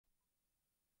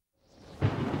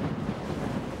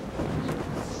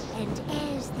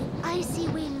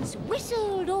winds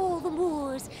whistled all the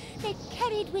moors. They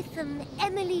carried with them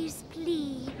Emily's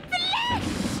plea. Flesh!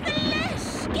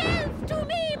 Flesh! Give to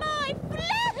me my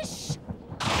flesh!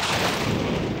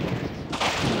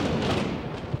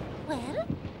 Well,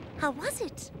 how was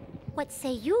it? What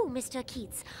say you, Mr.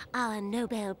 Keats, our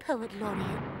Nobel Poet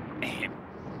Laureate?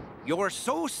 You're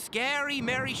so scary,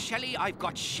 Mary Shelley, I've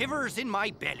got shivers in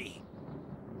my belly.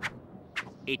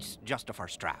 It's just a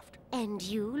first draft. And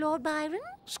you, Lord Byron?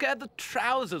 Scared the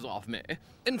trousers off me.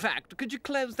 In fact, could you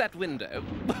close that window?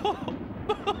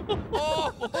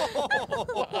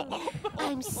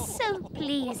 I'm so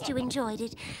pleased you enjoyed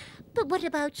it. But what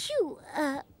about you?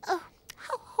 Oh,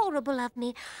 how horrible of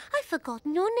me. I've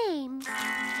forgotten your name.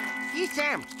 Hey,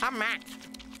 Sam, I'm Max.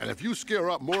 And if you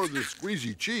scare up more of this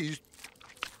squeezy cheese,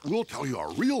 we'll tell you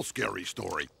a real scary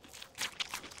story.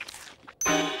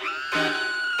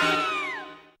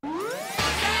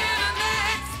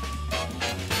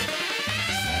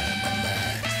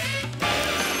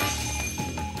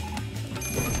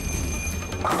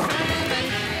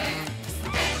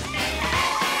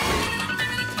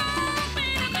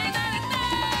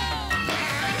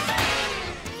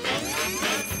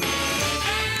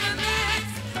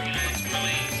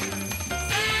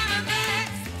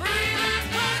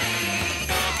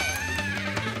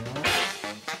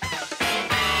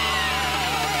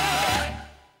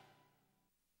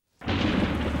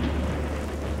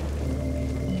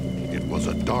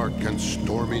 Dark and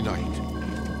stormy night.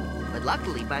 But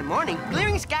luckily, by morning,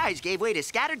 clearing skies gave way to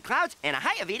scattered clouds and a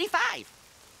high of 85.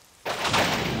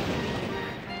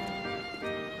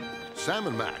 Sam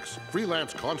and Max,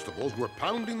 freelance constables, were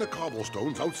pounding the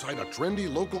cobblestones outside a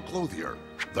trendy local clothier,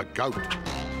 the Gout. Stop!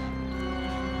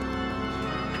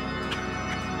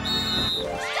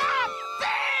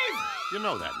 Thief! You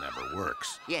know that never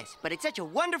works. Yes, but it's such a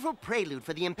wonderful prelude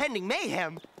for the impending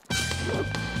mayhem.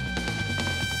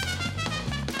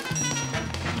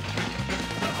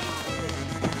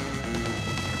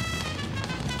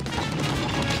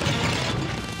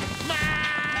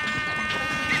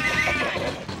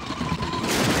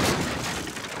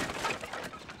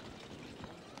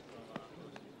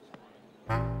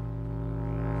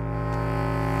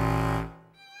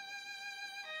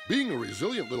 Being a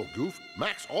resilient little goof,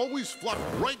 Max always fluffed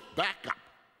right back up.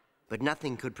 But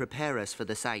nothing could prepare us for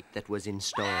the sight that was in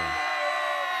store.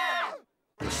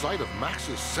 The sight of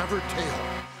Max's severed tail,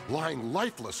 lying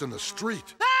lifeless in the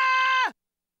street. Ah!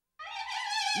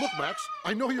 Look, Max,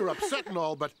 I know you're upset and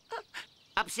all, but...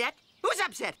 Upset? Who's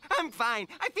upset? I'm fine.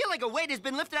 I feel like a weight has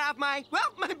been lifted off my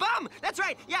bum. That's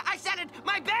right. Yeah, I said it.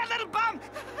 My bad little bum.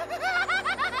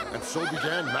 And so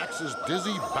began Max's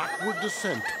dizzy backward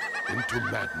descent into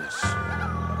madness.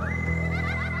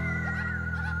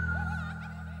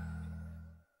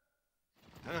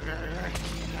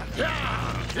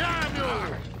 Yeah,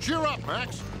 mule! Cheer up,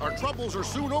 Max. Our troubles are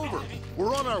soon over.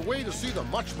 We're on our way to see the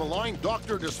much-maligned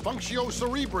Dr. Dysfunctio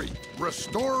Cerebri,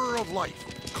 restorer of life,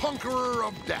 conqueror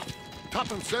of death.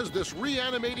 Tuppence says this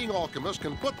reanimating alchemist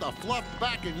can put the fluff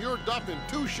back in your duff in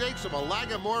 2 shakes of a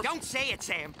lagomorph. Don't say it,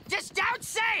 Sam. Just don't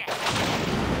say it!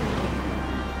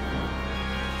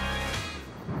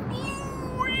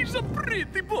 Oh, he's a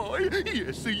pretty boy.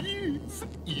 Yes, he is.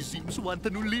 He seems to want a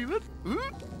new liver.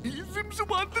 Huh? He seems to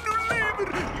want a new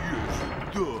liver.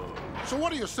 Yes, he does. So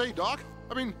what do you say, Doc?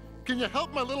 I mean, can you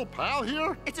help my little pal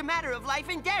here? It's a matter of life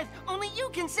and death. Only you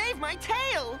can save my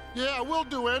tail. Yeah, we'll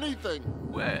do anything.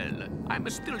 Well, I'm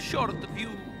still short of few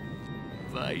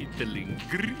vital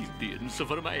ingredients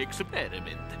for my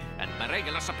experiment, and my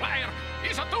regular supplier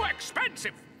is too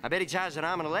expensive. I bet he charged an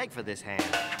arm and a leg for this hand.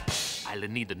 I'll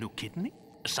need a new kidney,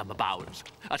 some bowels,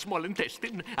 a small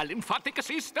intestine, a lymphatic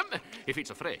system, if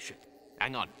it's fresh.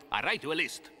 Hang on, I'll write you a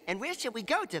list. And where should we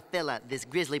go to fill out this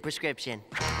grisly prescription?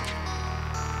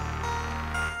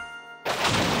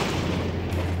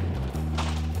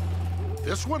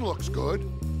 This one looks good.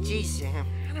 Gee, Sam,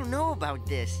 I don't know about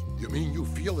this. You mean you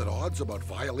feel at odds about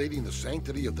violating the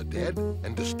sanctity of the dead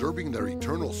and disturbing their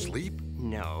eternal sleep?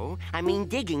 No, I mean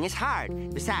digging is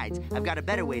hard. Besides, I've got a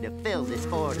better way to fill this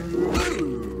order.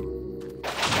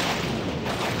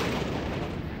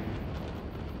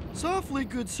 Softly,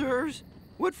 good sirs.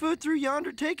 What food through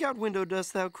yonder takeout window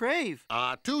dost thou crave?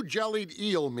 2 jellied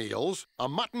eel meals, a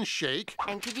mutton shake.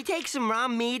 And could you take some raw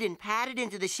meat and pat it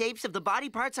into the shapes of the body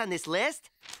parts on this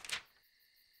list?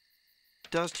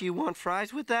 Dost you want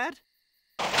fries with that?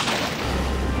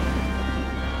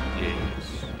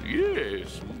 Yes. Ooh,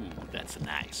 that's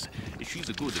nice. She's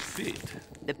a good fit.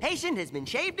 The patient has been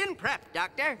shaved and prepped,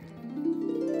 Doctor.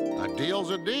 A deal's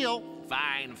a deal.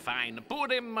 Fine.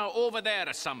 Put him over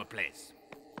there someplace.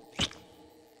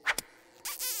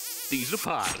 These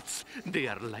parts, they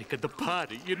are like the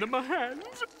party in my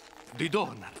hands. The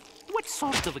donor, what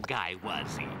sort of a guy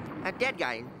was he? A dead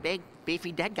guy. Big,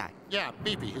 beefy dead guy. Yeah,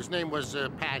 Beefy. His name was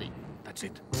Patty. That's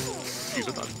it. He's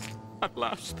done. At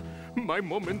last, my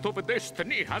moment of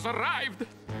destiny has arrived.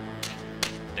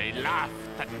 They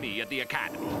laughed at me at the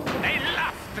academy. They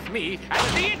laughed at me at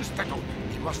the institute.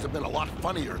 He must have been a lot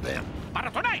funnier then.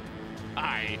 But tonight,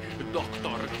 I,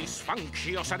 Dr.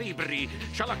 Dysfunctio Cerebri,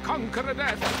 shall conquer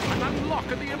death and unlock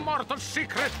the immortal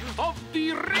secret of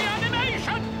the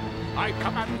reanimation. I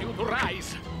command you to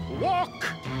rise, walk,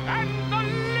 and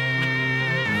live!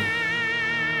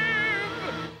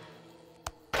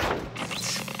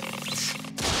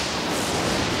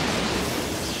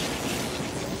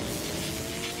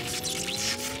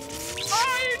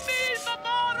 I need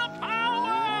more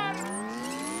power!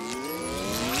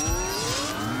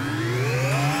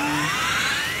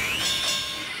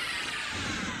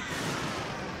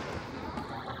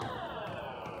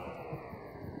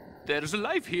 There's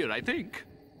life here, I think.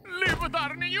 Live,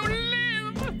 Darny, you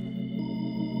live!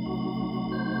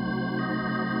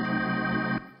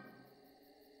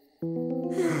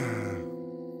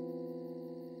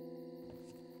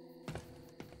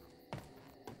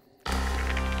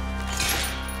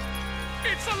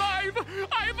 It's alive!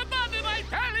 I've done it, I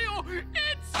tell you!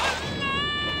 It's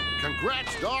alive!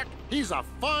 Congrats, Doc. He's a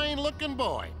fine-looking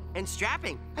boy. And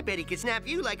strapping. I bet he could snap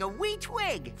you like a wee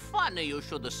twig. Funny you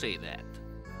should say that.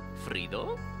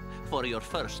 Frido, for your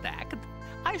first act,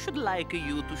 I should like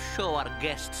you to show our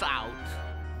guests out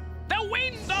the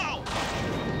window,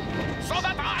 so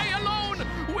that I alone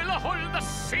will hold the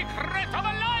secret of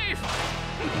a life.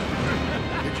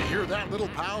 Did you hear that, little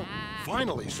pal?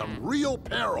 Finally, some real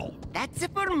peril. That's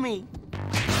it for me.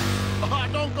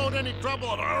 Don't go to any trouble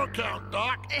on our account,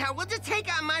 Doc. Yeah, we'll just take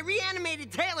on my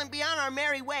reanimated tail and be on our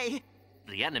merry way.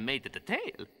 Reanimated the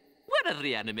tail? Where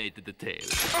reanimated the tail?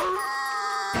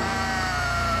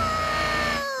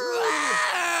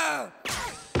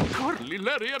 Curly,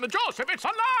 Larry, and Joseph, it's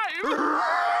alive!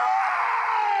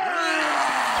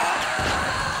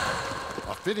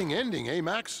 A fitting ending, eh,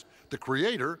 Max? The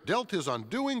creator dealt his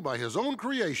undoing by his own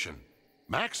creation.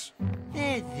 Max?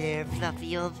 There,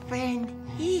 fluffy old friend.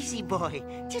 Easy, boy.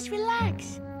 Just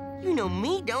relax. You know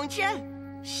me, don't you?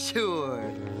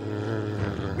 Sure.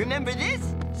 Remember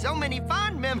this? So many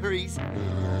fond memories.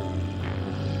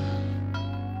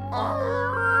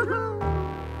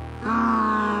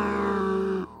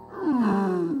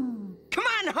 Come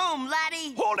on home,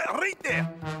 laddie. Hold it right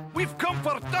there. We've come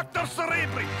for Dr.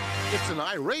 Cerebri. It's an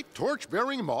irate,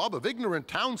 torch-bearing mob of ignorant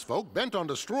townsfolk bent on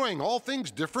destroying all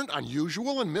things different,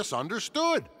 unusual, and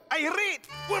misunderstood. Irate?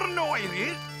 We're no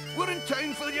irate. We're in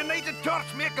town for the United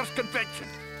Torchmakers Convention.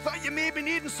 Thought you may be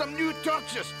needing some new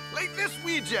torches, like this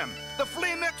wee gem, the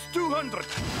Flame X200.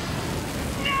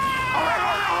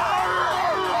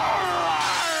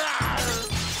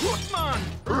 What, man?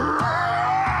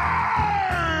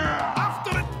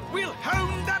 After it, we'll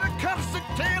hound that accursed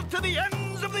tail to the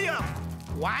ends of the earth.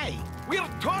 Why? We're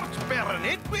torch-bearing,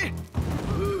 ain't we?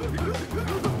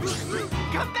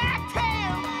 Come back,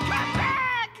 tail! Come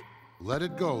back! Let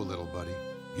it go, little buddy.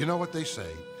 You know what they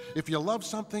say. If you love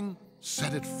something,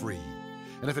 set it free.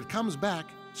 And if it comes back,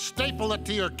 staple it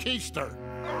to your keister.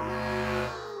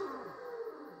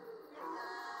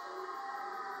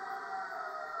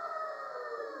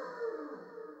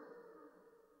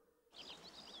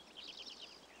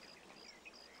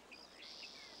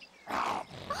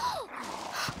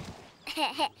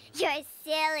 You're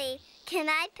silly. Can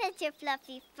I pet your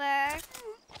fluffy fur?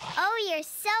 Oh, you're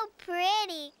so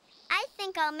pretty. I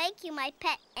think I'll make you my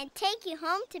pet and take you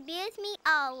home to be with me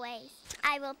always.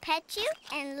 I will pet you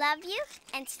and love you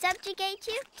and subjugate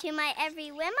you to my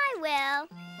every whim I will.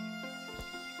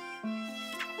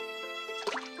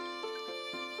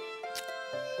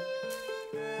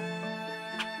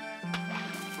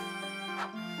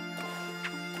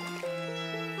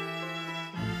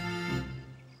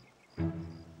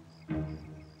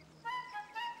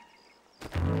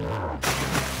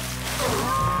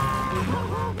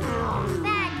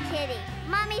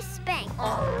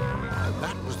 And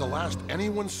that was the last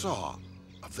anyone saw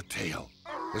of the tail.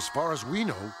 As far as we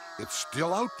know, it's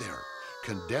still out there,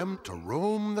 condemned to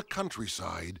roam the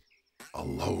countryside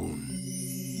alone.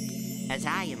 As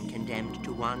I am condemned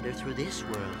to wander through this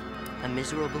world, a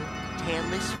miserable,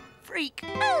 tailless freak.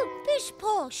 Oh, Bish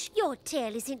Posh, your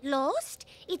tail isn't lost.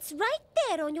 It's right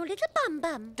there on your little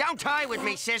bum-bum. Don't toy with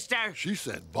me, sister. She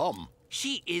said bum.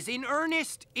 She is in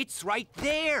earnest. It's right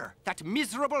there. That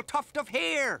miserable tuft of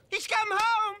hair. He's come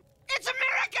home. It's a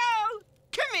miracle.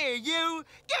 Come here, you.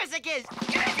 Give us a kiss. Come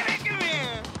here, come here, come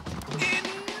here.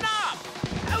 Enough!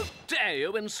 How dare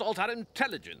you insult our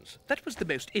intelligence? That was the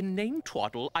most inane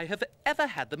twaddle I have ever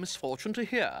had the misfortune to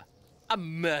hear. A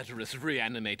murderous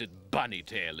reanimated bunny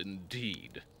tail,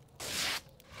 indeed.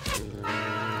 Saints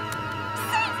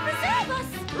preserve us!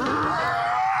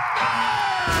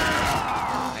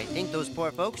 I think those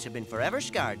poor folks have been forever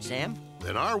scarred, Sam.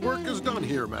 Then our work is done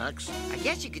here, Max. I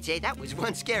guess you could say that was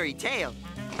one scary tale.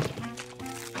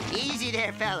 Easy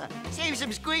there, fella. Save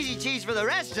some squeezy cheese for the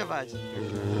rest of us.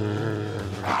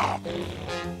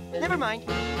 Never mind.